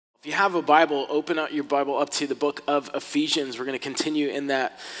If you have a Bible, open up your Bible up to the book of Ephesians. We're going to continue in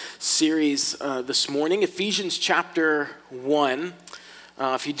that series this morning. Ephesians chapter 1.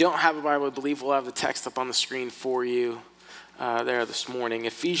 If you don't have a Bible, I believe we'll have the text up on the screen for you there this morning.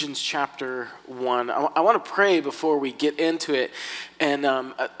 Ephesians chapter 1. I want to pray before we get into it.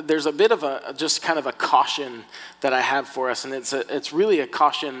 And there's a bit of just kind of a caution that I have for us. And it's really a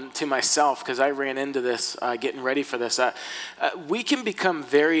caution to myself because I ran into this getting ready for this. We can become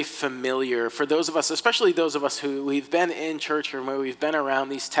very familiar for those of us, especially those of us who we've been in church or we've been around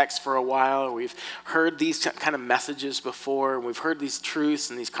these texts for a while, or we've heard these kind of messages before, we've heard these truths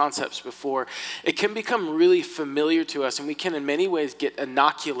and these concepts before. It can become really familiar to us, and we can in many ways get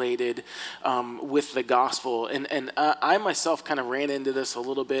inoculated with the gospel. And I myself kind of ran into this a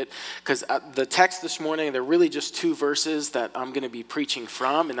little bit because the text this morning, they're really just two verses that I'm going to be preaching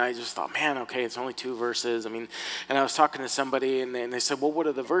from, and I just thought, man, okay, it's only two verses. And I was talking to somebody, and they said, well, what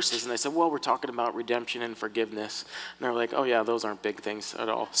are the verses? And I said, well, we're talking about redemption and forgiveness. And they're like, oh yeah, those aren't big things at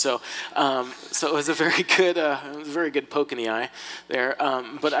all. So it was a very good poke in the eye there.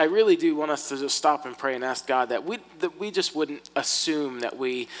 But I really do want us to just stop and pray and ask God that we just wouldn't assume that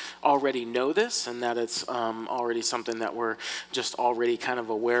we already know this and that it's already something that we're just already kind of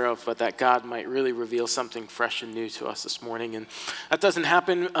aware of, but that God might really reveal something fresh and new to us this morning. And that doesn't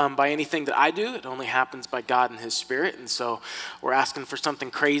happen by anything that I do. It only happens by God and His Spirit. And so we're asking for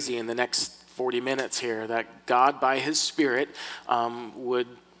something crazy in the next 40 minutes here, that God by His Spirit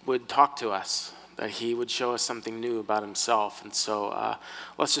would talk to us, that He would show us something new about Himself. And so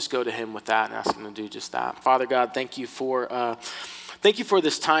let's just go to Him with that and ask Him to do just that. Father God, thank you for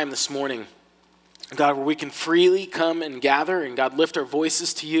this time this morning, God, where we can freely come and gather, and God, lift our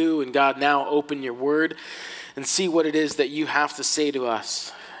voices to you, and God, now open your word and see what it is that you have to say to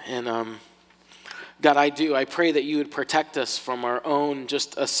us. And God, I pray that you would protect us from our own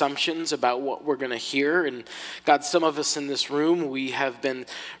just assumptions about what we're going to hear. And God, some of us in this room, we have been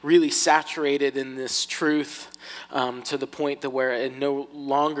really saturated in this truth to the point to where it no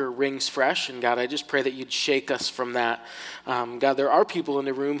longer rings fresh. And God, I just pray that you'd shake us from that. God, there are people in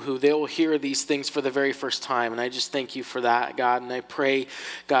the room who they will hear these things for the very first time. And I just thank you for that, God. And I pray,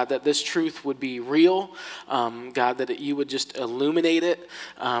 God, that this truth would be real. God, that you would just illuminate it.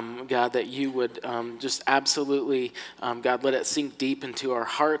 God, that you would just absolutely, God, let it sink deep into our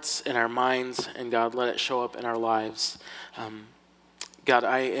hearts and our minds. And God, let it show up in our lives. God,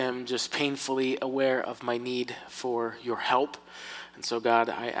 I am just painfully aware of my need for your help. And so, God,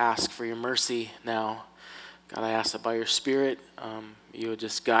 I ask for your mercy now. God, I ask that by your Spirit, you would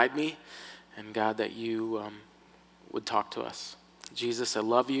just guide me. And God, that you would talk to us. Jesus, I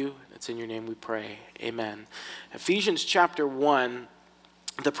love you. It's in your name we pray. Amen. Ephesians chapter 1.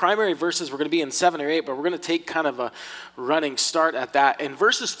 The primary verses, we're going to be in 7 or 8, but we're going to take kind of a running start at that. In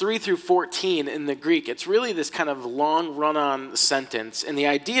verses 3 through 14 in the Greek, it's really this kind of long run-on sentence. And the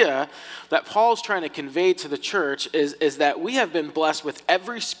idea that Paul's trying to convey to the church is that we have been blessed with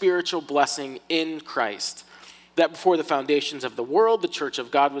every spiritual blessing in Christ. That before the foundations of the world, the church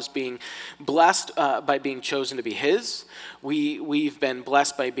of God was being blessed by being chosen to be His. We've been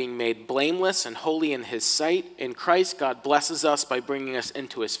blessed by being made blameless and holy in His sight. In Christ, God blesses us by bringing us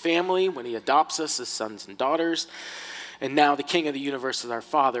into His family when He adopts us as sons and daughters. And now the King of the universe is our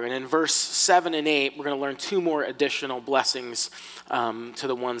Father. And in verse 7 and 8, we're going to learn two more additional blessings to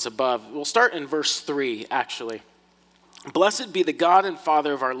the ones above. We'll start in verse 3, actually. Blessed be the God and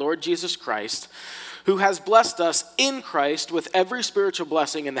Father of our Lord Jesus Christ, who has blessed us in Christ with every spiritual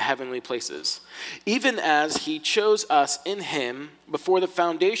blessing in the heavenly places, even as He chose us in Him before the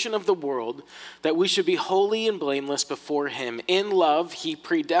foundation of the world, that we should be holy and blameless before Him. In love, He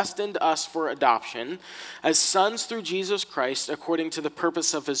predestined us for adoption as sons through Jesus Christ, according to the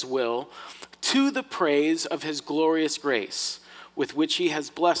purpose of His will, to the praise of His glorious grace, with which He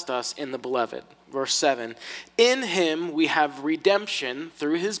has blessed us in the Beloved. Verse 7, in Him we have redemption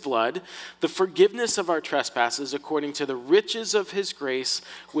through His blood, the forgiveness of our trespasses according to the riches of His grace,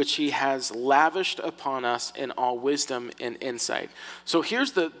 which He has lavished upon us in all wisdom and insight. So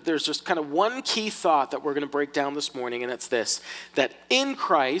there's just kind of one key thought that we're going to break down this morning, and it's this, that in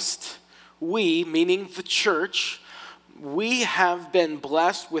Christ, we, meaning the church, we have been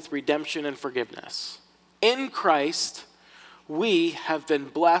blessed with redemption and forgiveness. In Christ, we have been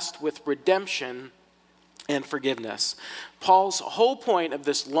blessed with redemption and forgiveness. Paul's whole point of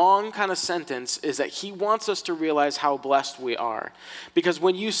this long kind of sentence is that he wants us to realize how blessed we are. Because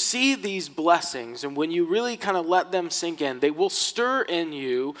when you see these blessings and when you really kind of let them sink in, they will stir in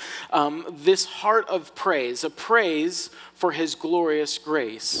you this heart of praise, a praise for His glorious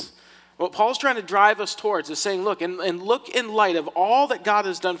grace. What Paul's trying to drive us towards is saying, look, and look in light of all that God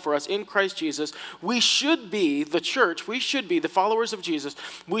has done for us in Christ Jesus, we should be, the church, we should be the followers of Jesus,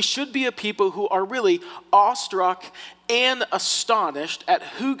 we should be a people who are really awestruck and astonished at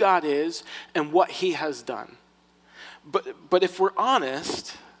who God is and what he has done. But if we're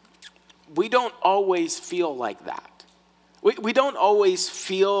honest, we don't always feel like that. We don't always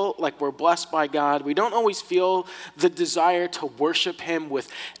feel like we're blessed by God. We don't always feel the desire to worship him with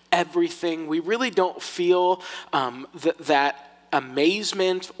everything. We really don't feel that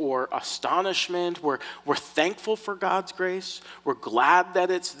amazement or astonishment. We're thankful for God's grace. We're glad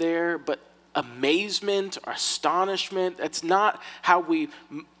that it's there, but amazement or astonishment, that's not how we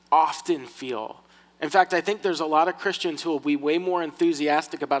often feel. In fact, I think there's a lot of Christians who will be way more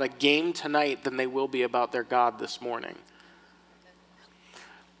enthusiastic about a game tonight than they will be about their God this morning.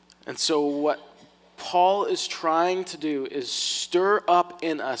 And so what Paul is trying to do is stir up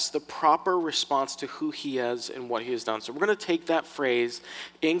in us the proper response to who he is and what he has done. So we're going to take that phrase,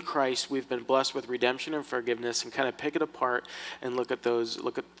 in Christ we've been blessed with redemption and forgiveness, and kind of pick it apart and look at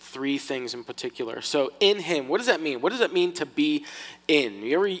three things in particular. So in him, what does that mean? What does it mean to be in?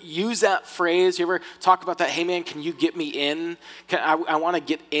 You ever use that phrase? You ever talk about that, hey man, can you get me in? I want to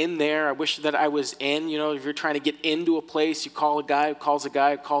get in there. I wish that I was in. You know, if you're trying to get into a place, you call a guy who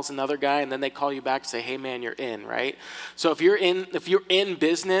calls another guy, and then they call you back and say, hey man, you're in, right? So if you're in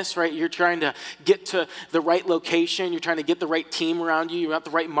business, right, you're trying to get to the right location, you're trying to get the right team around you, you want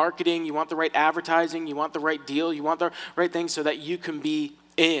the right marketing, you want the right advertising, you want the right deal, you want the right thing so that you can be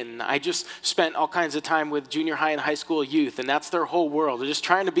in. I just spent all kinds of time with junior high and high school youth, and that's their whole world. They're just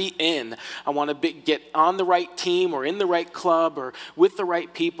trying to be in. I want to get on the right team or in the right club or with the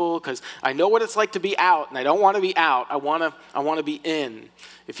right people because I know what it's like to be out, and I don't want to be out. I want to be in.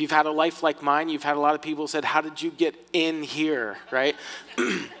 If you've had a life like mine, you've had a lot of people said, how did you get in here, right?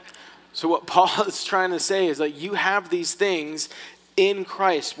 So what Paul is trying to say is that you have these things in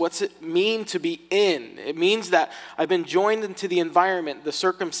Christ. What's it mean to be in? It means that I've been joined into the environment, the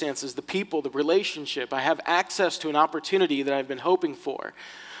circumstances, the people, the relationship. I have access to an opportunity that I've been hoping for.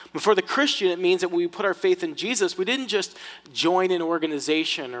 But for the Christian, it means that when we put our faith in Jesus, we didn't just join an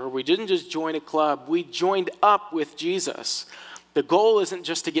organization or we didn't just join a club. We joined up with Jesus. The goal isn't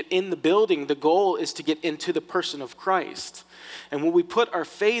just to get in the building. The goal is to get into the person of Christ. And when we put our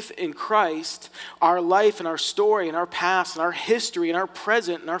faith in Christ, our life and our story and our past and our history and our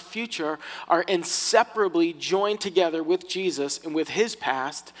present and our future are inseparably joined together with Jesus and with his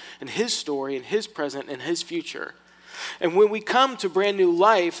past and his story and his present and his future. And when we come to brand new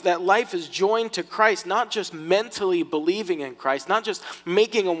life, that life is joined to Christ, not just mentally believing in Christ, not just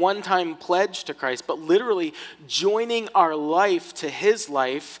making a one-time pledge to Christ, but literally joining our life to his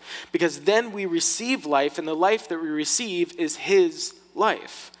life, because then we receive life, and the life that we receive is his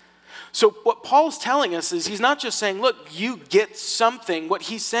life. So what Paul's telling us is he's not just saying, look, you get something. What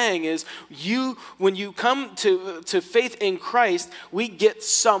he's saying is when you come to faith in Christ, we get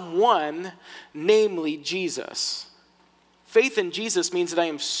someone, namely Jesus. Faith in Jesus means that I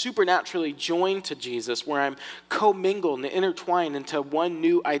am supernaturally joined to Jesus, where I'm commingled and intertwined into one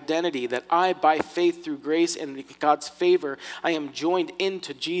new identity, that I, by faith through grace and God's favor, I am joined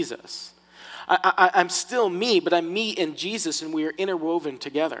into Jesus. I'm still me, but I'm me in Jesus, and we are interwoven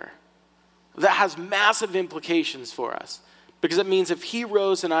together. That has massive implications for us, because it means if he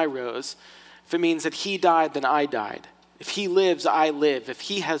rose and I rose, if it means that he died, then I died. If he lives, I live. If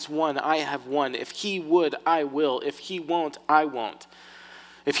he has won, I have won. If he would, I will. If he won't, I won't.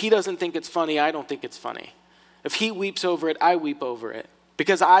 If he doesn't think it's funny, I don't think it's funny. If he weeps over it, I weep over it.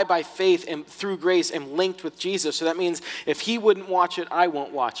 Because I, by faith and through grace, am linked with Jesus. So that means if he wouldn't watch it, I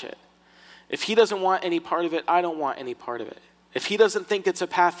won't watch it. If he doesn't want any part of it, I don't want any part of it. If he doesn't think it's a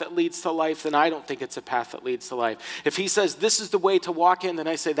path that leads to life, then I don't think it's a path that leads to life. If he says this is the way to walk in, then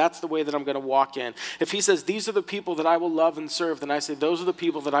I say that's the way that I'm going to walk in. If he says these are the people that I will love and serve, then I say those are the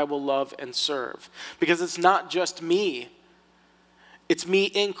people that I will love and serve. Because it's not just me. It's me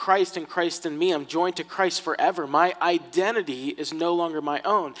in Christ and Christ in me. I'm joined to Christ forever. My identity is no longer my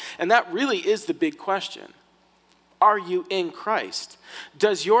own. And that really is the big question. Are you in Christ?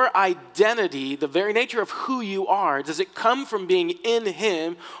 Does your identity, the very nature of who you are, does it come from being in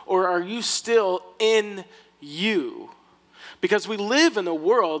him, or are you still in you? Because we live in a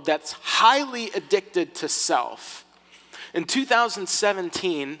world that's highly addicted to self. In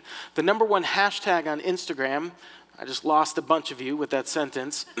 2017, the number one hashtag on Instagram, I just lost a bunch of you with that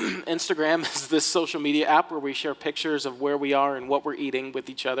sentence. Instagram is this social media app where we share pictures of where we are and what we're eating with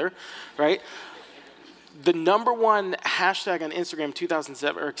each other, right? The number one hashtag on Instagram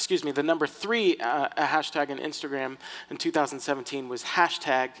the number three hashtag on Instagram in 2017 was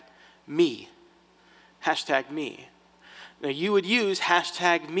hashtag me. Hashtag me. Now, you would use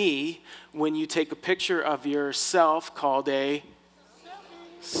hashtag me when you take a picture of yourself called a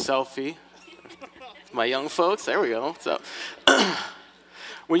selfie. My young folks, there we go. So,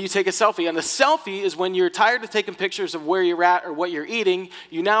 when you take a selfie, and a selfie is when you're tired of taking pictures of where you're at or what you're eating,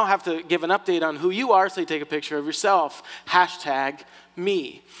 you now have to give an update on who you are, so you take a picture of yourself. Hashtag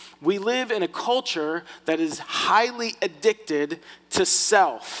me. We live in a culture that is highly addicted to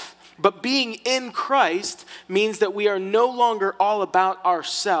self. But being in Christ means that we are no longer all about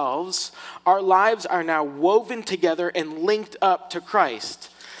ourselves. Our lives are now woven together and linked up to Christ.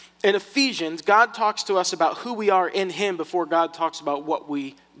 In Ephesians, God talks to us about who we are in him before God talks about what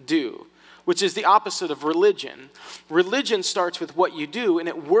we do, which is the opposite of religion. Religion starts with what you do, and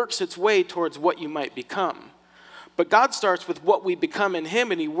it works its way towards what you might become. But God starts with what we become in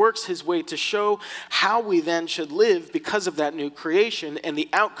him, and he works his way to show how we then should live because of that new creation and the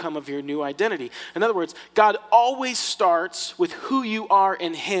outcome of your new identity. In other words, God always starts with who you are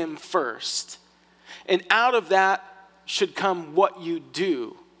in him first. And out of that should come what you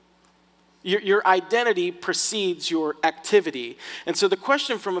do. Your identity precedes your activity. And so the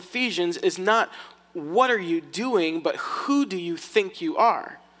question from Ephesians is not what are you doing, but who do you think you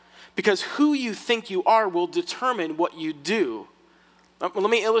are? Because who you think you are will determine what you do. Let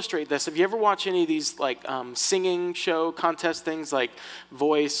me illustrate this. Have you ever watched any of these singing show contest things like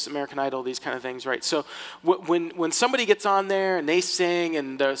Voice, American Idol, these kind of things, right? So when somebody gets on there and they sing,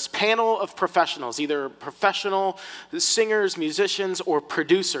 and this panel of professionals, either professional singers, musicians, or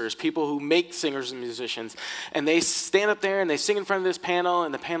producers, people who make singers and musicians, and they stand up there and they sing in front of this panel,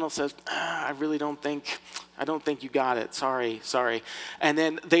 and the panel says, I don't think you got it. Sorry. And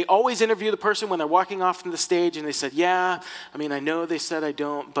then they always interview the person when they're walking off from the stage, and they said, I know they said I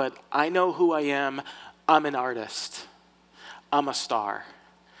don't, but I know who I am. I'm an artist. I'm a star.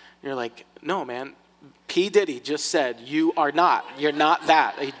 And you're like, no, man. P. Diddy just said, you are not. You're not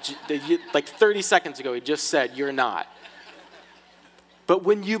that. Like 30 seconds ago, he just said, you're not. But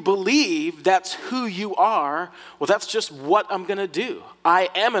when you believe that's who you are, well, that's just what I'm going to do. I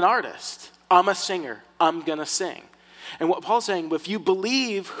am an artist. I'm a singer. I'm going to sing. And what Paul's saying, if you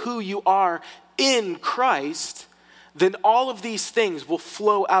believe who you are in Christ, then all of these things will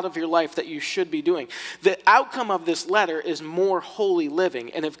flow out of your life that you should be doing. The outcome of this letter is more holy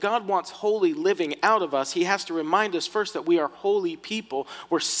living. And if God wants holy living out of us, he has to remind us first that we are holy people.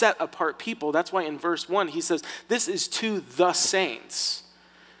 We're set apart people. That's why in verse 1 he says, this is to the saints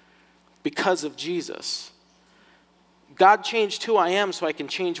because of Jesus. God changed who I am so I can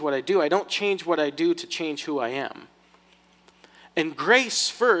change what I do. I don't change what I do to change who I am. And grace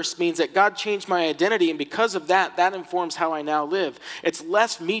first means that God changed my identity, and because of that, that informs how I now live. It's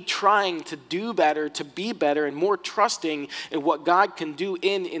less me trying to do better, to be better, and more trusting in what God can do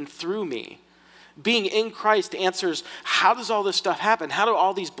in and through me. Being in Christ answers, how does all this stuff happen? How do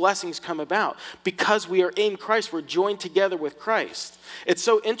all these blessings come about? Because we are in Christ, we're joined together with Christ. It's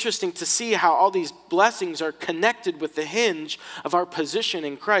so interesting to see how all these blessings are connected with the hinge of our position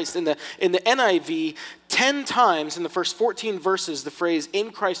in Christ. In the NIV, 10 times in the first 14 verses, the phrase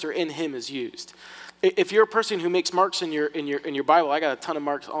in Christ or in him is used. If you're a person who makes marks in your Bible, I got a ton of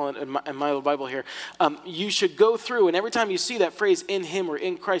marks all in my little Bible here. You should go through, and every time you see that phrase "in Him" or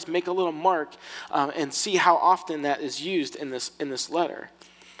 "in Christ," make a little mark and see how often that is used in this letter.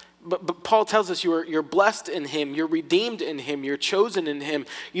 But Paul tells us you're blessed in him, you're redeemed in him, you're chosen in him,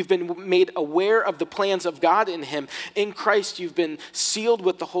 you've been made aware of the plans of God in him. In Christ, you've been sealed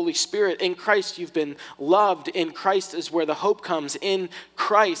with the Holy Spirit. In Christ, you've been loved. In Christ is where the hope comes. In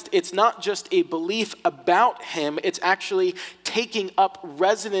Christ, it's not just a belief about him, it's actually taking up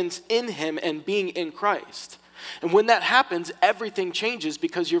residence in him and being in Christ. And when that happens, everything changes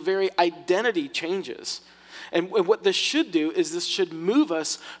because your very identity changes. And what this should do is this should move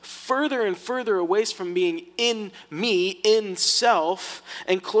us further and further away from being in me, in self,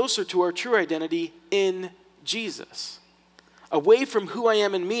 and closer to our true identity in Jesus. Away from who I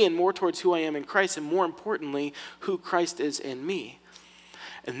am in me and more towards who I am in Christ, and more importantly, who Christ is in me.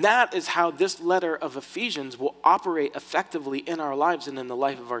 And that is how this letter of Ephesians will operate effectively in our lives and in the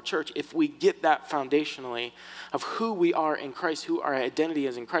life of our church if we get that foundationally of who we are in Christ, who our identity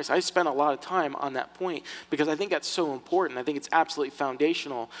is in Christ. I spent a lot of time on that point because I think that's so important. I think it's absolutely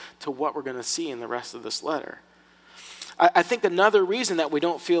foundational to what we're going to see in the rest of this letter. I think another reason that we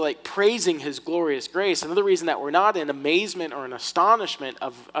don't feel like praising his glorious grace, another reason that we're not in amazement or in astonishment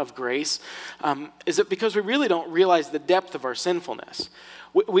of grace, is that because we really don't realize the depth of our sinfulness.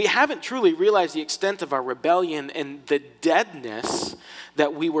 We haven't truly realized the extent of our rebellion and the deadness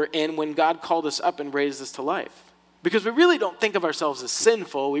that we were in when God called us up and raised us to life. Because we really don't think of ourselves as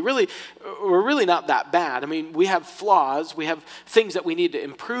sinful. We're really not that bad. I mean, we have flaws. We have things that we need to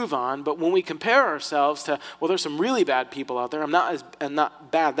improve on. But when we compare ourselves to, well, there's some really bad people out there. I'm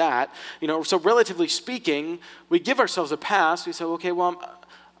not bad that. So relatively speaking, we give ourselves a pass. We say, okay, well,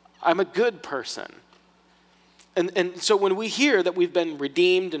 I'm a good person. And so when we hear that we've been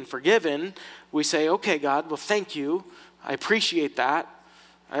redeemed and forgiven, we say, okay, God, well, thank you. I appreciate that.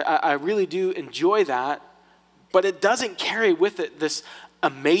 I really do enjoy that. But it doesn't carry with it this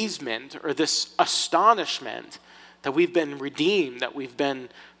amazement or this astonishment that we've been redeemed, that we've been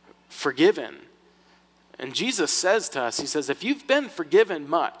forgiven. And Jesus says to us, he says, if you've been forgiven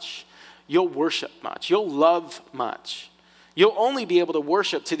much, you'll worship much. You'll love much. You'll only be able to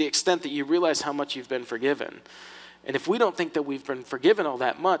worship to the extent that you realize how much you've been forgiven. And if we don't think that we've been forgiven all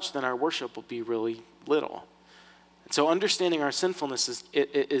that much, then our worship will be really little. And so understanding our sinfulness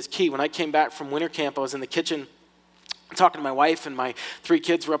is key. When I came back from winter camp, I was in the kitchen talking to my wife, and my 3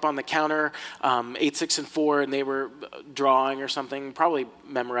 kids were up on the counter, 8, 6, and 4, and they were drawing or something, probably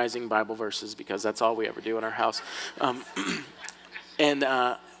memorizing Bible verses, because that's all we ever do in our house. I'm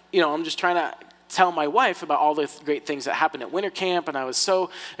just trying to tell my wife about all the great things that happened at winter camp, and I was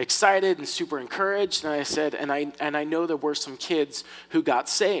so excited and super encouraged, and I said, and I know there were some kids who got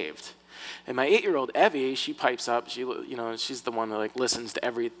saved. And my 8-year-old Evie, she pipes up. She's the one that listens to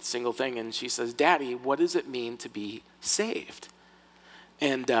every single thing, and she says, "Daddy, what does it mean to be saved?"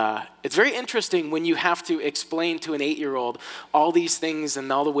 And it's very interesting when you have to explain to an 8-year-old all these things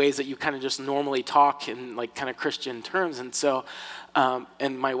and all the ways that you kind of just normally talk in kind of Christian terms. And so,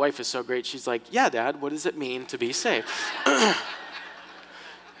 and my wife is so great. She's like, "Yeah, Dad, what does it mean to be saved?"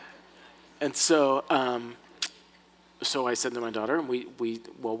 And so. So I said to my daughter, and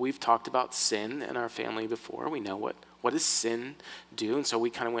we've talked about sin in our family before. We know what does sin do? And so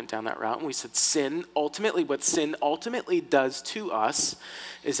we kind of went down that route, and we said what sin ultimately does to us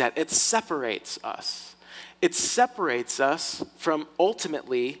is that it separates us. It separates us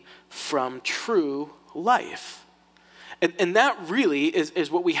ultimately from true life. And that really is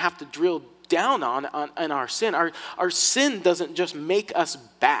what we have to drill down on our sin. Our sin doesn't just make us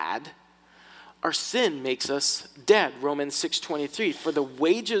bad. Our sin makes us dead. Romans 6:23, for the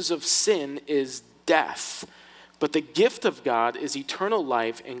wages of sin is death, but the gift of God is eternal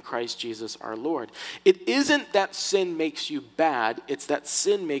life in Christ Jesus our Lord. It isn't that sin makes you bad, it's that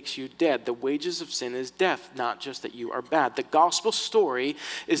sin makes you dead. The wages of sin is death, not just that you are bad. The gospel story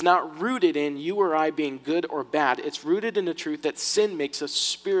is not rooted in you or I being good or bad. It's rooted in the truth that sin makes us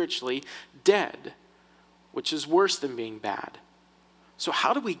spiritually dead, which is worse than being bad. So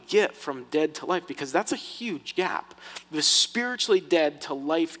how do we get from dead to life? Because that's a huge gap. The spiritually dead to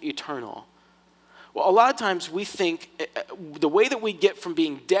life eternal. Well, a lot of times we think the way that we get from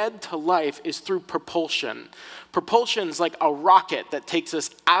being dead to life is through propulsion. Propulsion is like a rocket that takes us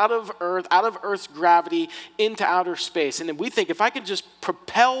out of Earth's gravity into outer space. And then we think if I can just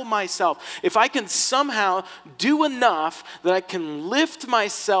propel myself, if I can somehow do enough that I can lift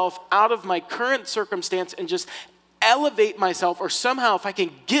myself out of my current circumstance and just elevate myself, or somehow if I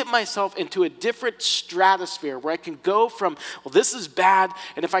can get myself into a different stratosphere where I can go from, well, this is bad,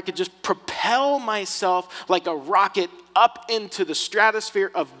 and if I could just propel myself like a rocket up into the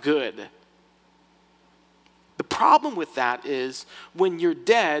stratosphere of good. The problem with that is when you're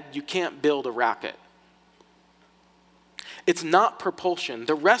dead, you can't build a rocket. It's not propulsion.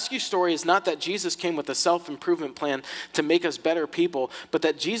 The rescue story is not that Jesus came with a self-improvement plan to make us better people, but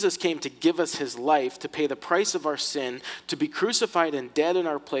that Jesus came to give us his life, to pay the price of our sin, to be crucified and dead in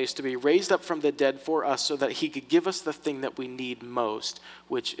our place, to be raised up from the dead for us so that he could give us the thing that we need most,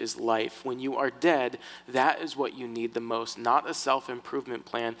 which is life. When you are dead, that is what you need the most, not a self-improvement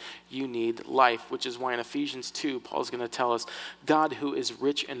plan. You need life, which is why in Ephesians 2, Paul's going to tell us, God, who is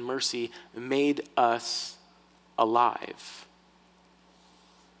rich in mercy, made us alive.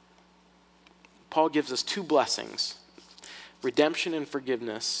 Paul gives us 2 blessings, redemption and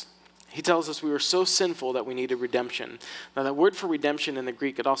forgiveness. He tells us we were so sinful that we needed redemption. Now, that word for redemption in the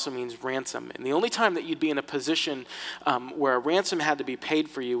Greek, it also means ransom. And the only time that you'd be in a position where a ransom had to be paid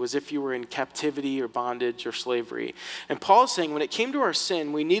for you was if you were in captivity or bondage or slavery. And Paul is saying when it came to our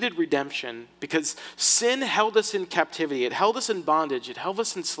sin, we needed redemption because sin held us in captivity. It held us in bondage. It held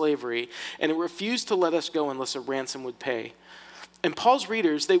us in slavery. And it refused to let us go unless a ransom would pay. And Paul's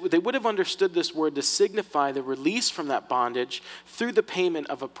readers, they would have understood this word to signify the release from that bondage through the payment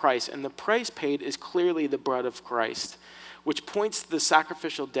of a price. And the price paid is clearly the blood of Christ, which points to the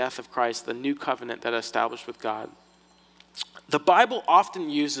sacrificial death of Christ, the new covenant that established with God. The Bible often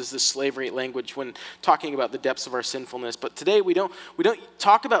uses this slavery language when talking about the depths of our sinfulness, but today we don't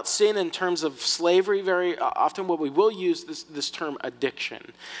talk about sin in terms of slavery very often. What we will use this term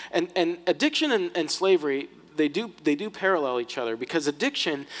addiction, and addiction and slavery, they do parallel each other, because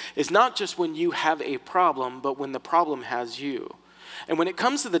addiction is not just when you have a problem, but when the problem has you. And when it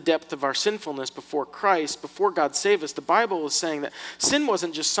comes to the depth of our sinfulness before Christ, before God saved us, the Bible is saying that sin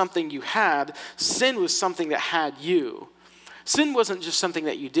wasn't just something you had, sin was something that had you. Sin wasn't just something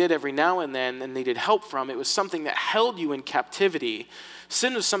that you did every now and then and needed help from. It was something that held you in captivity.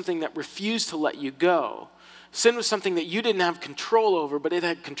 Sin was something that refused to let you go. Sin was something that you didn't have control over, but it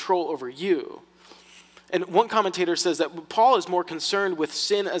had control over you. And one commentator says that Paul is more concerned with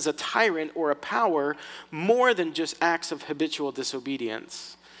sin as a tyrant or a power more than just acts of habitual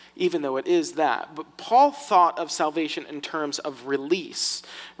disobedience, even though it is that. But Paul thought of salvation in terms of release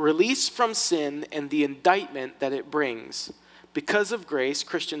from sin and the indictment that it brings. Because of grace,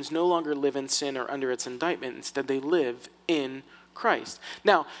 Christians no longer live in sin or under its indictment. Instead, they live in Christ.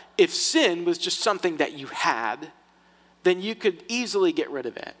 Now, if sin was just something that you had, then you could easily get rid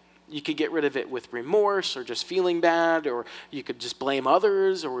of it. You could get rid of it with remorse or just feeling bad, or you could just blame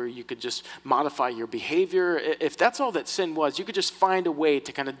others, or you could just modify your behavior. If that's all that sin was, you could just find a way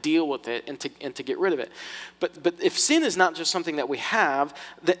to kind of deal with it and to get rid of it. But if sin is not just something that we have,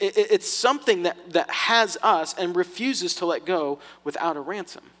 it's something that has us and refuses to let go without a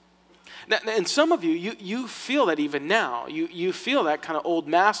ransom. Now, and some of you feel that even now. You feel that kind of old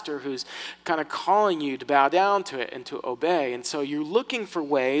master who's kind of calling you to bow down to it and to obey. And so you're looking for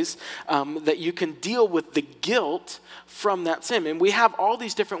ways that you can deal with the guilt from that sin. And we have all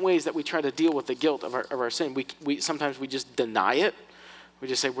these different ways that we try to deal with the guilt of our sin. Sometimes we just deny it. We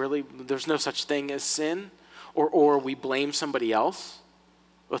just say, really, there's no such thing as sin. Or we blame somebody else.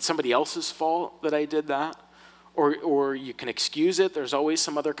 Well, it's somebody else's fault that I did that. Or you can excuse it. There's always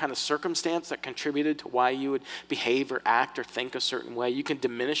some other kind of circumstance that contributed to why you would behave or act or think a certain way. You can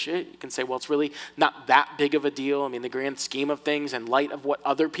diminish it. You can say, well, it's really not that big of a deal. I mean, the grand scheme of things, in light of what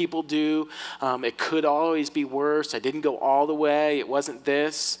other people do, it could always be worse. I didn't go all the way. It wasn't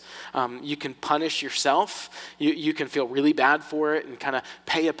this. You can punish yourself. You can feel really bad for it and kind of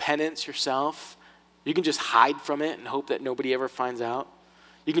pay a penance yourself. You can just hide from it and hope that nobody ever finds out.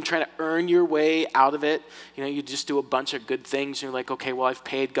 You can try to earn your way out of it. You just do a bunch of good things. And you're like, okay, well, I've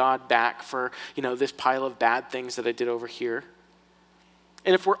paid God back for, this pile of bad things that I did over here.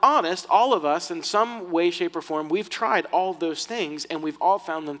 And if we're honest, all of us, in some way, shape, or form, we've tried all of those things, and we've all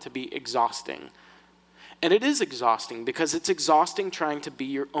found them to be exhausting. And it is exhausting, because it's exhausting trying to be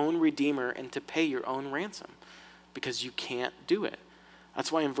your own redeemer and to pay your own ransom, because you can't do it.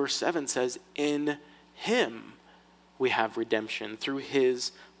 That's why in verse 7 says, in him we have redemption through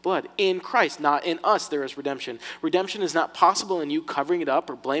his blood. In Christ, not in us, there is redemption. Redemption is not possible in you covering it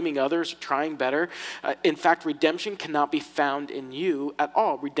up or blaming others or trying better. In fact, redemption cannot be found in you at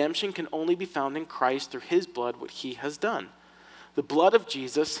all. Redemption can only be found in Christ through his blood, what he has done. The blood of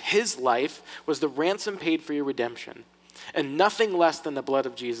Jesus, his life, was the ransom paid for your redemption. And nothing less than the blood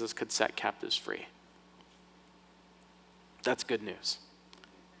of Jesus could set captives free. That's good news.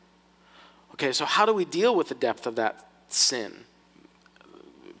 Okay, so how do we deal with the depth of that sin?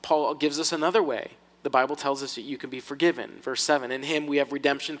 Paul gives us another way. The Bible tells us that you can be forgiven. Verse 7, in him we have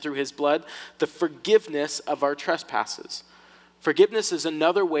redemption through his blood, the forgiveness of our trespasses. Forgiveness is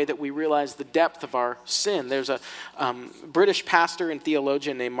another way that we realize the depth of our sin. There's a British pastor and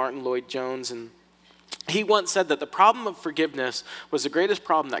theologian named Martin Lloyd-Jones, and he once said that the problem of forgiveness was the greatest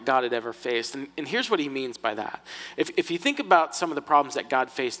problem that God had ever faced. And here's what he means by that. If you think about some of the problems that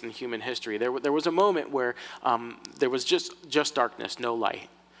God faced in human history, there was a moment where there was just darkness, no light.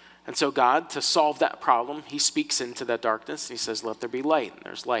 And so God, to solve that problem, he speaks into that darkness. He says, let there be light. And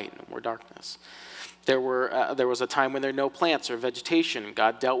there's light, no more darkness. There was a time when there were no plants or vegetation.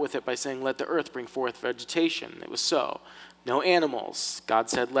 God dealt with it by saying, let the earth bring forth vegetation. It was so. No animals. God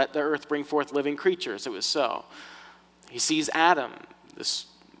said, let the earth bring forth living creatures. It was so. He sees Adam, this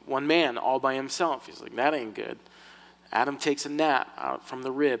one man, all by himself. He's like, that ain't good. Adam takes a gnat out from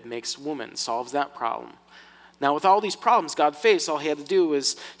the rib, makes woman, solves that problem. Now, with all these problems God faced, all he had to do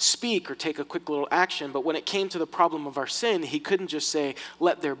was speak or take a quick little action. But when it came to the problem of our sin, he couldn't just say,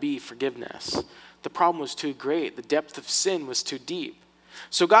 let there be forgiveness. The problem was too great. The depth of sin was too deep.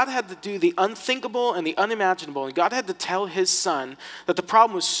 So God had to do the unthinkable and the unimaginable, and God had to tell his son that the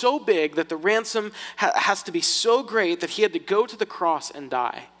problem was so big that the ransom has to be so great that he had to go to the cross and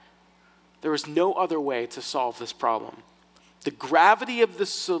die. There was no other way to solve this problem. The gravity of the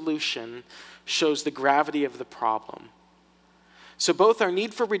solution shows the gravity of the problem. So both our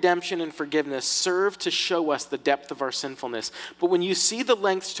need for redemption and forgiveness serve to show us the depth of our sinfulness. But when you see the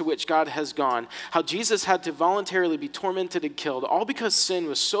lengths to which God has gone, how Jesus had to voluntarily be tormented and killed, all because sin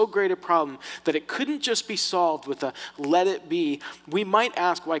was so great a problem that it couldn't just be solved with a let it be, we might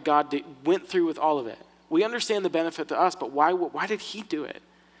ask why God went through with all of it. We understand the benefit to us, but why did he do it?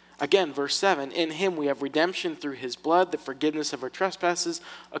 Again, verse 7, in him we have redemption through his blood, the forgiveness of our trespasses,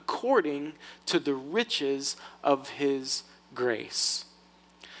 according to the riches of his grace.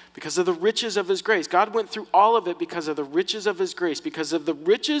 Because of the riches of his grace. God went through all of it because of the riches of his grace. Because of the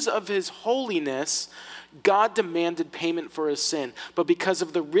riches of his holiness, God demanded payment for his sin. But because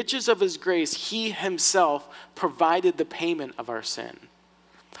of the riches of his grace, he himself provided the payment of our sin.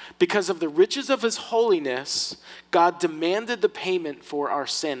 Because of the riches of his holiness, God demanded the payment for our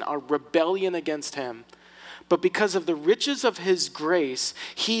sin, our rebellion against him. But because of the riches of his grace,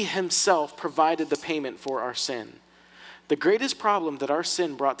 he himself provided the payment for our sin. The greatest problem that our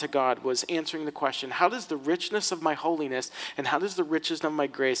sin brought to God was answering the question, how does the richness of my holiness and how does the riches of my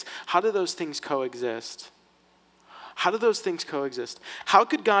grace, how do those things coexist? How do those things coexist? How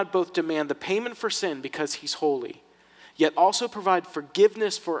could God both demand the payment for sin because he's holy, yet also provide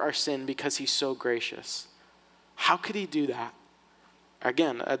forgiveness for our sin because he's so gracious? How could he do that?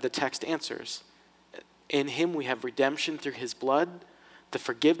 Again, the text answers. In him we have redemption through his blood, the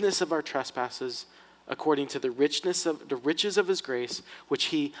forgiveness of our trespasses, according to the riches of his grace, which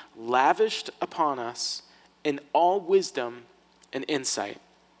he lavished upon us in all wisdom and insight.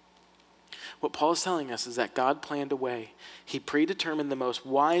 What Paul is telling us is that God planned a way. He predetermined the most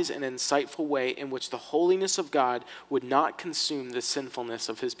wise and insightful way in which the holiness of God would not consume the sinfulness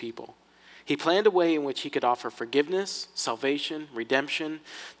of his people. He planned a way in which he could offer forgiveness, salvation, redemption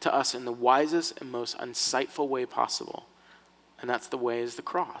to us in the wisest and most insightful way possible. And that's the way is the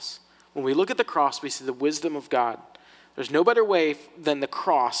cross. When we look at the cross, we see the wisdom of God. There's no better way than the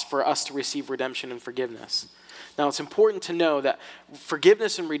cross for us to receive redemption and forgiveness. Now, it's important to know that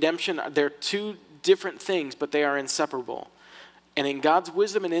forgiveness and redemption, they're two different things, but they are inseparable. And in God's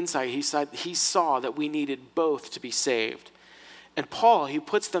wisdom and insight, he saw that we needed both to be saved. And Paul, he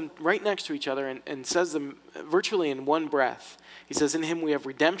puts them right next to each other and says them virtually in one breath. He says, in him we have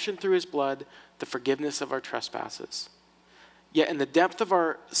redemption through his blood, the forgiveness of our trespasses. Yet in the depth of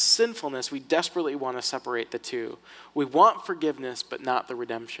our sinfulness, we desperately want to separate the two. We want forgiveness, but not the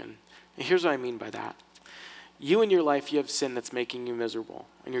redemption. And here's what I mean by that. You in your life, you have sin that's making you miserable.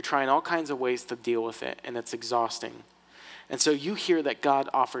 And you're trying all kinds of ways to deal with it, and it's exhausting. And so you hear that God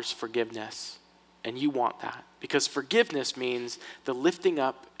offers forgiveness, and you want that. Because forgiveness means the lifting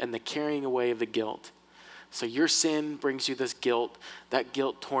up and the carrying away of the guilt. So your sin brings you this guilt. That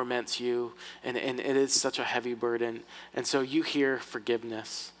guilt torments you, and it is such a heavy burden. And so you hear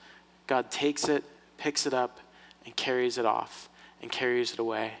forgiveness. God takes it, picks it up, and carries it off, and carries it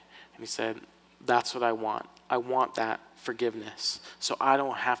away. And he said, that's what I want. I want that forgiveness. So I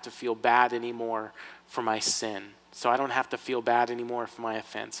don't have to feel bad anymore for my sin. So I don't have to feel bad anymore for my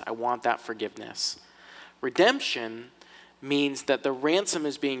offense. I want that forgiveness. Redemption means that the ransom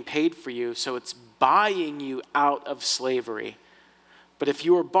is being paid for you, so it's buying you out of slavery. But if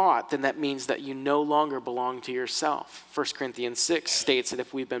you are bought, then that means that you no longer belong to yourself. 1 Corinthians 6 states that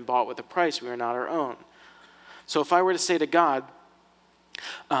if we've been bought with a price, we are not our own. So if I were to say to God,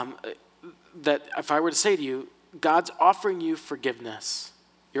 that if I were to say to you, God's offering you forgiveness,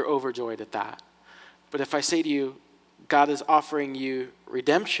 you're overjoyed at that. But if I say to you, God is offering you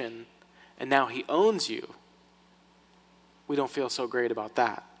redemption, and now he owns you, we don't feel so great about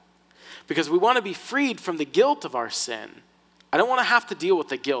that. Because we want to be freed from the guilt of our sin. I don't want to have to deal with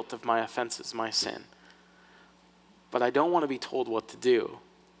the guilt of my offenses, my sin. But I don't want to be told what to do.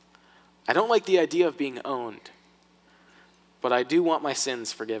 I don't like the idea of being owned. But I do want my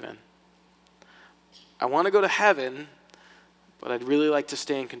sins forgiven. I want to go to heaven, but I'd really like to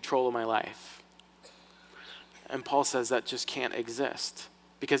stay in control of my life. And Paul says that just can't exist.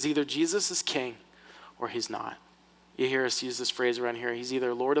 Because either Jesus is king or he's not. You hear us use this phrase around here. He's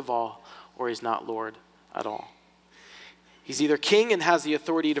either Lord of all or he's not Lord at all. He's either king and has the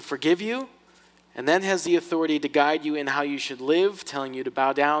authority to forgive you and then has the authority to guide you in how you should live, telling you to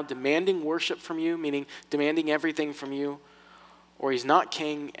bow down, demanding worship from you, meaning demanding everything from you. Or he's not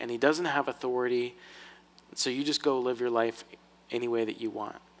king and he doesn't have authority, so you just go live your life any way that you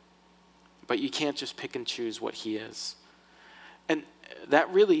want. But you can't just pick and choose what he is. And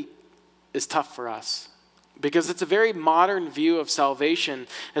that really is tough for us. Because it's a very modern view of salvation.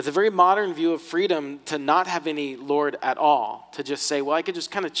 It's a very modern view of freedom to not have any Lord at all. To just say, well, I could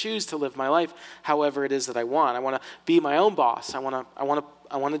just kind of choose to live my life however it is that I want. I want to be my own boss. I want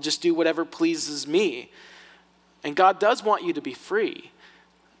to just do whatever pleases me. And God does want you to be free.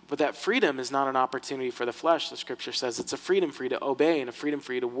 But that freedom is not an opportunity for the flesh. The scripture says it's a freedom for you to obey and a freedom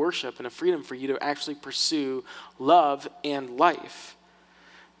for you to worship and a freedom for you to actually pursue love and life.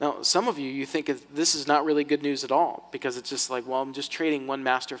 Now, some of you think this is not really good news at all because it's just like, well, I'm just trading one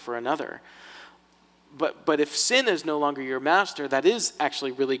master for another. But if sin is no longer your master, that is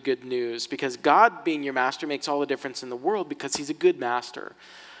actually really good news because God being your master makes all the difference in the world because he's a good master.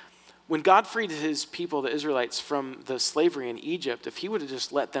 When God freed his people, the Israelites, from the slavery in Egypt, if he would have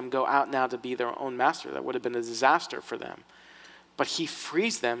just let them go out now to be their own master, that would have been a disaster for them. But he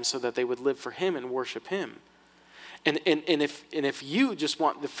frees them so that they would live for him and worship him. And if you just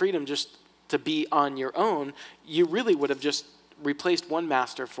want the freedom just to be on your own, you really would have just replaced one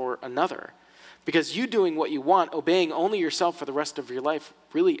master for another. Because you doing what you want, obeying only yourself for the rest of your life,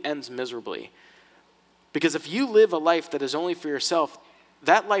 really ends miserably. Because if you live a life that is only for yourself,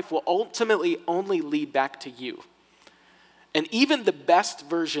 that life will ultimately only lead back to you. And even the best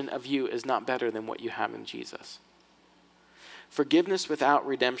version of you is not better than what you have in Jesus. Forgiveness without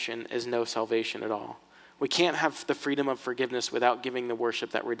redemption is no salvation at all. We can't have the freedom of forgiveness without giving the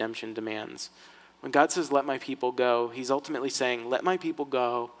worship that redemption demands. When God says, let my people go, he's ultimately saying, let my people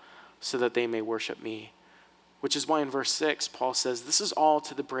go so that they may worship me. Which is why in verse 6, Paul says, this is all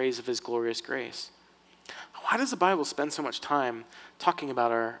to the praise of his glorious grace. Why does the Bible spend so much time talking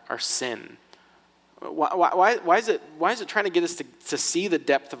about our sin? Why is it trying to get us to see the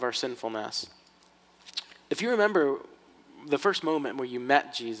depth of our sinfulness? If you remember the first moment where you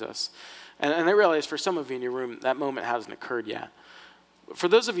met Jesus, and I realize for some of you in your room, that moment hasn't occurred yet. For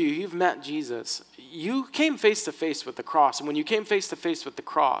those of you who've met Jesus, you came face to face with the cross. And when you came face to face with the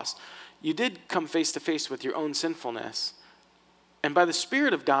cross, you did come face to face with your own sinfulness. And by the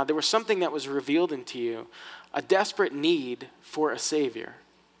Spirit of God, there was something that was revealed into you, a desperate need for a Savior.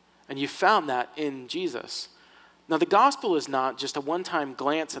 And you found that in Jesus. Now, the gospel is not just a one-time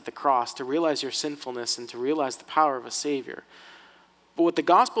glance at the cross to realize your sinfulness and to realize the power of a Savior. But what the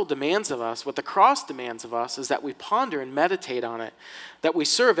gospel demands of us, what the cross demands of us, is that we ponder and meditate on it, that we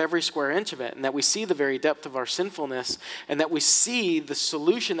serve every square inch of it, and that we see the very depth of our sinfulness, and that we see the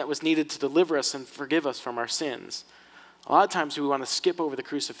solution that was needed to deliver us and forgive us from our sins. A lot of times we want to skip over the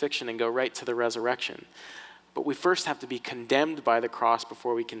crucifixion and go right to the resurrection. But we first have to be condemned by the cross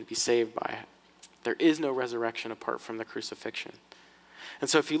before we can be saved by it. There is no resurrection apart from the crucifixion. And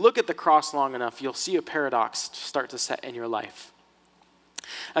so if you look at the cross long enough, you'll see a paradox start to set in your life.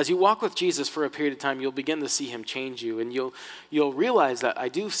 As you walk with Jesus for a period of time, you'll begin to see him change you, and you'll realize that I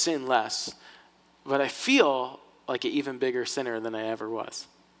do sin less, but I feel like an even bigger sinner than I ever was.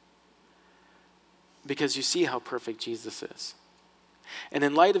 Because you see how perfect Jesus is. And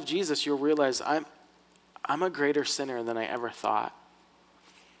in light of Jesus, you'll realize I'm a greater sinner than I ever thought,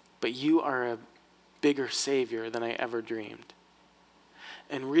 but you are a bigger Savior than I ever dreamed.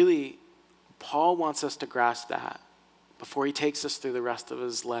 And really, Paul wants us to grasp that before he takes us through the rest of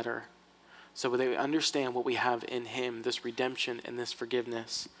his letter, so that we understand what we have in him, this redemption and this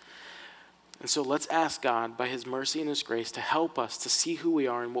forgiveness. And so let's ask God, by his mercy and his grace, to help us to see who we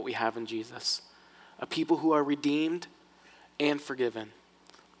are and what we have in Jesus. A people who are redeemed and forgiven.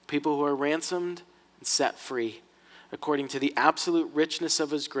 People who are ransomed and set free, according to the absolute richness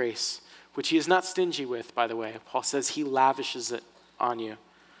of his grace, which he is not stingy with, by the way. Paul says he lavishes it on you,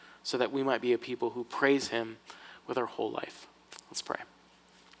 so that we might be a people who praise him with our whole life. Let's pray.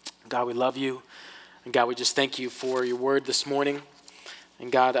 God, we love you. And God, we just thank you for your word this morning.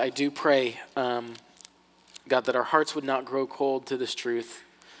 And God, I do pray, God, that our hearts would not grow cold to this truth.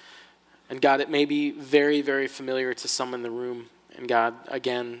 And God, it may be very, very familiar to some in the room. And God,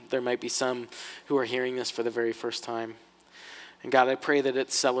 again, there might be some who are hearing this for the very first time. And God, I pray that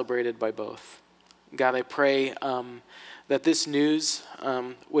it's celebrated by both. God, I pray that this news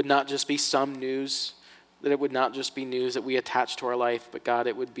would not just be some news, that it would not just be news that we attach to our life, but God,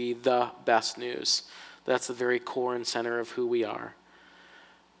 it would be the best news. That's the very core and center of who we are.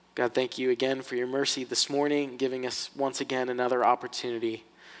 God, thank you again for your mercy this morning, giving us once again another opportunity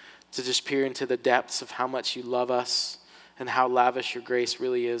to just peer into the depths of how much you love us and how lavish your grace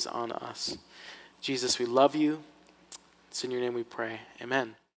really is on us. Jesus, we love you. It's in your name we pray.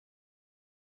 Amen.